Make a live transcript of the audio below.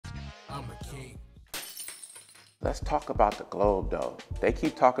Let's talk about the globe though. They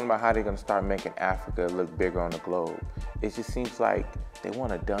keep talking about how they're gonna start making Africa look bigger on the globe. It just seems like they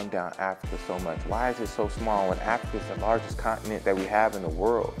wanna dumb down Africa so much. Why is it so small when Africa is the largest continent that we have in the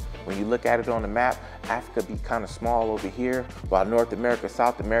world? When you look at it on the map, Africa be kind of small over here, while North America,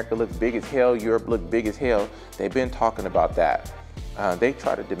 South America looks big as hell, Europe looks big as hell. They've been talking about that. They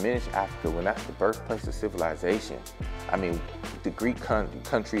try to diminish Africa when that's the birthplace of civilization. I mean, the Greek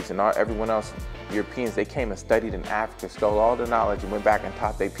countries and everyone else, Europeans, they came and studied in Africa, stole all the knowledge and went back and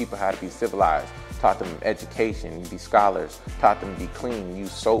taught their people how to be civilized, taught them education, be scholars, taught them to be clean,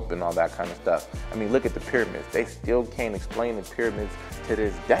 use soap and all that kind of stuff. I mean, look at the pyramids. They still can't explain the pyramids to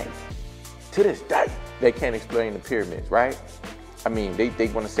this day. To this day, they can't explain the pyramids, right? I mean, they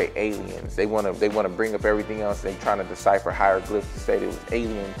want to say aliens. They want to bring up everything else. They trying to decipher hieroglyphs to say there was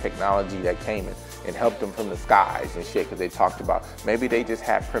alien technology that came and helped them from the skies and shit. Because they talked about, maybe they just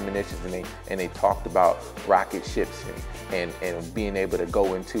had premonitions and they talked about rocket ships and being able to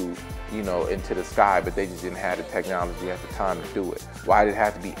go into, you know, into the sky, but they just didn't have the technology at the time to do it. Why did it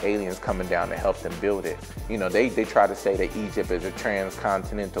have to be aliens coming down to help them build it? You know, they try to say that Egypt is a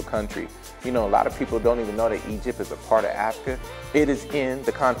transcontinental country. You know, a lot of people don't even know that Egypt is a part of Africa. It is in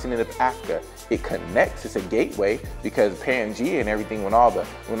the continent of Africa. It connects, it's a gateway because Pangea and everything, when all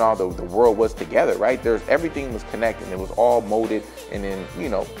the world was together, right? Everything was connected, it was all molded, and then, you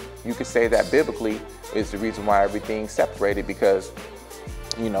know, you could say that biblically is the reason why everything's separated, because,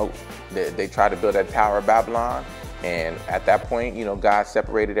 you know, they tried to build that Tower of Babylon, and at that point, you know, God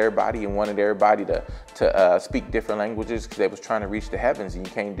separated everybody and wanted everybody to speak different languages because they was trying to reach the heavens, and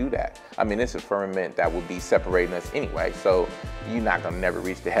you can't do that. I mean, it's a firmament that would be separating us anyway, so you're not gonna never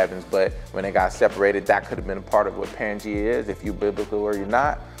reach the heavens. But when they got separated, that could have been a part of what Pangea is, if you're biblical or you're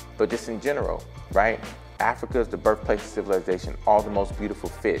not. But just in general, right? Africa is the birthplace of civilization. All the most beautiful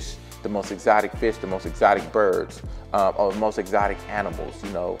fish, the most exotic birds, or the most exotic animals, you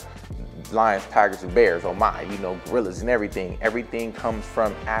know, lions, tigers, and bears, oh my, you know, gorillas and everything. Everything comes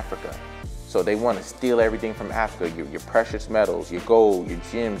from Africa. So they want to steal everything from Africa, your precious metals, your gold, your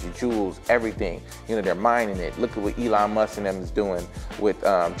gems, your jewels, everything. You know, they're mining it. Look at what Elon Musk and them is doing with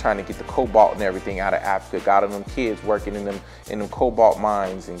trying to get the cobalt and everything out of Africa. Got them kids working in them cobalt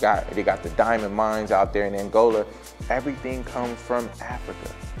mines, and they got the diamond mines out there in Angola. Everything comes from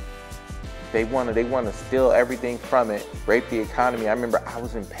Africa. They want to steal everything from it, rape the economy. I remember I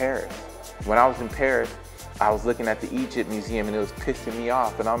was in Paris. When I was in Paris, I was looking at the Egypt Museum and it was pissing me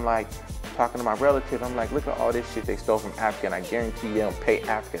off. And I'm like, talking to my relative, I'm like, look at all this shit they stole from Africa, and I guarantee you they don't pay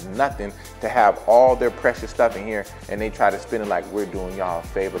Africa nothing to have all their precious stuff in here, and they try to spin it like we're doing y'all a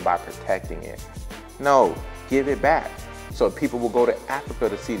favor by protecting it. No, give it back. So people will go to Africa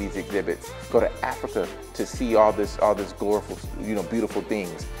to see these exhibits, go to Africa to see all this glorious, you know, beautiful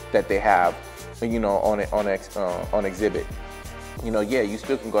things that they have, you know, on exhibit. You know, yeah, you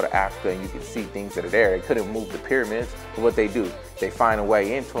still can go to Africa and you can see things that are there. They couldn't move the pyramids, but what they do, they find a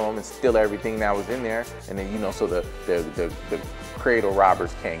way into them and steal everything that was in there, and then, you know, so the cradle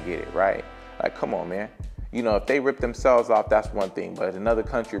robbers can't get it, right? Like, come on, man. You know, if they rip themselves off, that's one thing, but another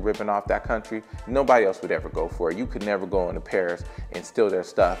country ripping off that country, nobody else would ever go for it. You could never go into Paris and steal their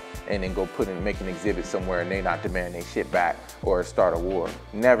stuff and then go make an exhibit somewhere and they not demand their shit back or start a war.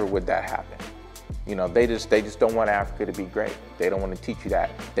 Never would that happen. You know, they just don't want Africa to be great. They don't want to teach you that.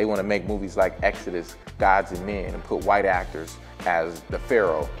 They want to make movies like Exodus, Gods and Men, and put white actors as the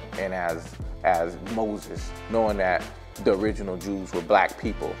Pharaoh and as Moses, knowing that the original Jews were black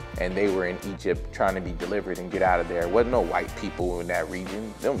people and they were in Egypt trying to be delivered and get out of there. There wasn't no white people in that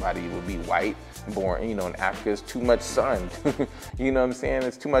region. Nobody would be white born, you know, in Africa. It's too much sun. You know what I'm saying?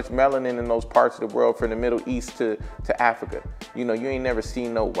 It's too much melanin in those parts of the world, from the Middle East to Africa. You know, you ain't never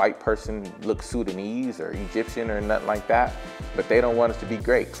seen no white person look Sudanese or Egyptian or nothing like that. But they don't want us to be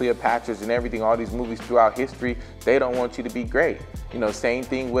great. Cleopatra's and everything, all these movies throughout history, they don't want you to be great. You know, same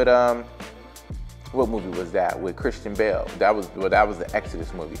thing with what movie was that with Christian Bale? That was the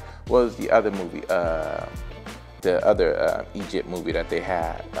Exodus movie. What was the other movie? The other Egypt movie that they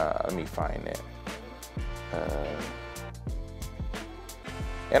had. Let me find it.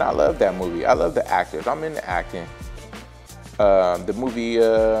 And I love that movie. I love the actors. I'm into acting. The movie,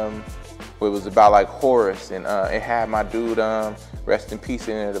 it was about like Horus, and it had my dude, rest in peace,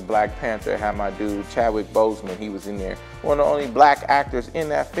 in there, the Black Panther. It had my dude Chadwick Boseman. He was in there. One of the only black actors in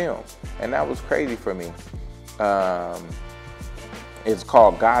that film, and that was crazy for me. It's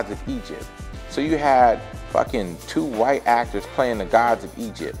called Gods of Egypt. So you had fucking 2 white actors playing the gods of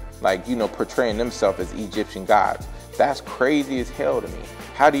Egypt, like, you know, portraying themselves as Egyptian gods. That's crazy as hell to me.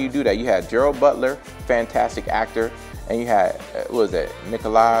 How do you do that? You had Gerald Butler, fantastic actor, and you had, what was it,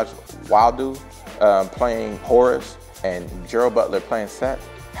 Nicolaj Waldo playing Horace and Gerald Butler playing Seth.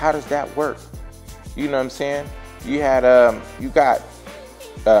 How does that work? You know what I'm saying? You had, you got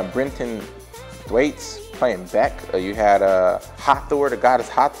Brenton Thwaites playing Beck. You had Hathor, the goddess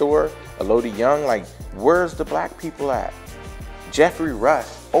Hathor, Elodie Young. Like, where's the black people at? Jeffrey Rush,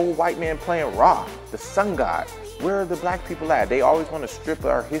 old white man playing Ra, the sun god. Where are the black people at? They always want to strip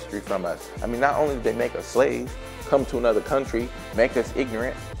our history from us. I mean, not only did they make us slaves, come to another country, make us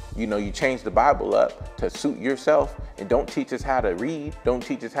ignorant, you know, you change the Bible up to suit yourself and don't teach us how to read, don't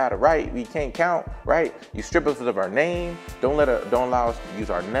teach us how to write, we can't count, right? You strip us of our name, don't allow us to use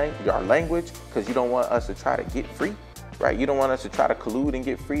our language because you don't want us to try to get free, right? You don't want us to try to collude and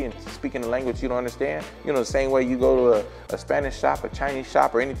get free and speak in a language you don't understand. You know, the same way you go to a Spanish shop, a Chinese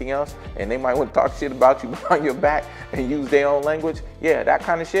shop, or anything else, and they might want to talk shit about you behind your back and use their own language. Yeah, that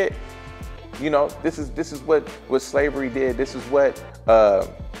kind of shit. You know, this is what slavery did. This is what,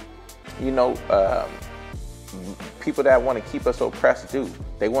 people that want to keep us oppressed do.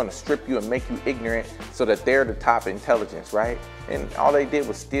 They want to strip you and make you ignorant so that they're the top intelligence, right? And all they did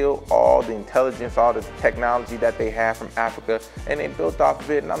was steal all the intelligence, all the technology that they have from Africa, and they built off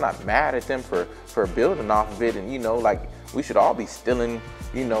of it. And I'm not mad at them for building off of it. And, you know, like, we should all be stealing,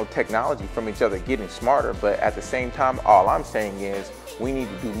 you know, technology from each other, getting smarter. But at the same time, all I'm saying is we need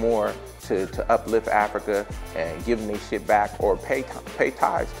to do more to uplift Africa and give them their shit back, or pay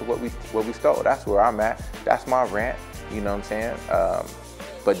tithes to what we stole. That's where I'm at. That's my rant. You know what I'm saying?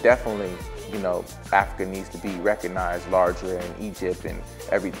 But definitely, you know, Africa needs to be recognized larger, in Egypt, and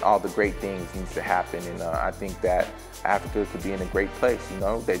all the great things needs to happen. And I think that Africa could be in a great place. You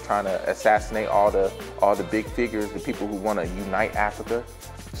know, they're trying to assassinate all the big figures, the people who want to unite Africa,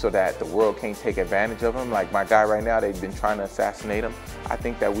 so that the world can't take advantage of them. Like my guy right now, they've been trying to assassinate him. I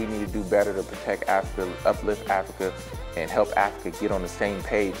think that we need to do better to protect Africa, uplift Africa, and help Africa get on the same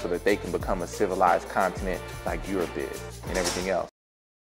page so that they can become a civilized continent like Europe is and everything else.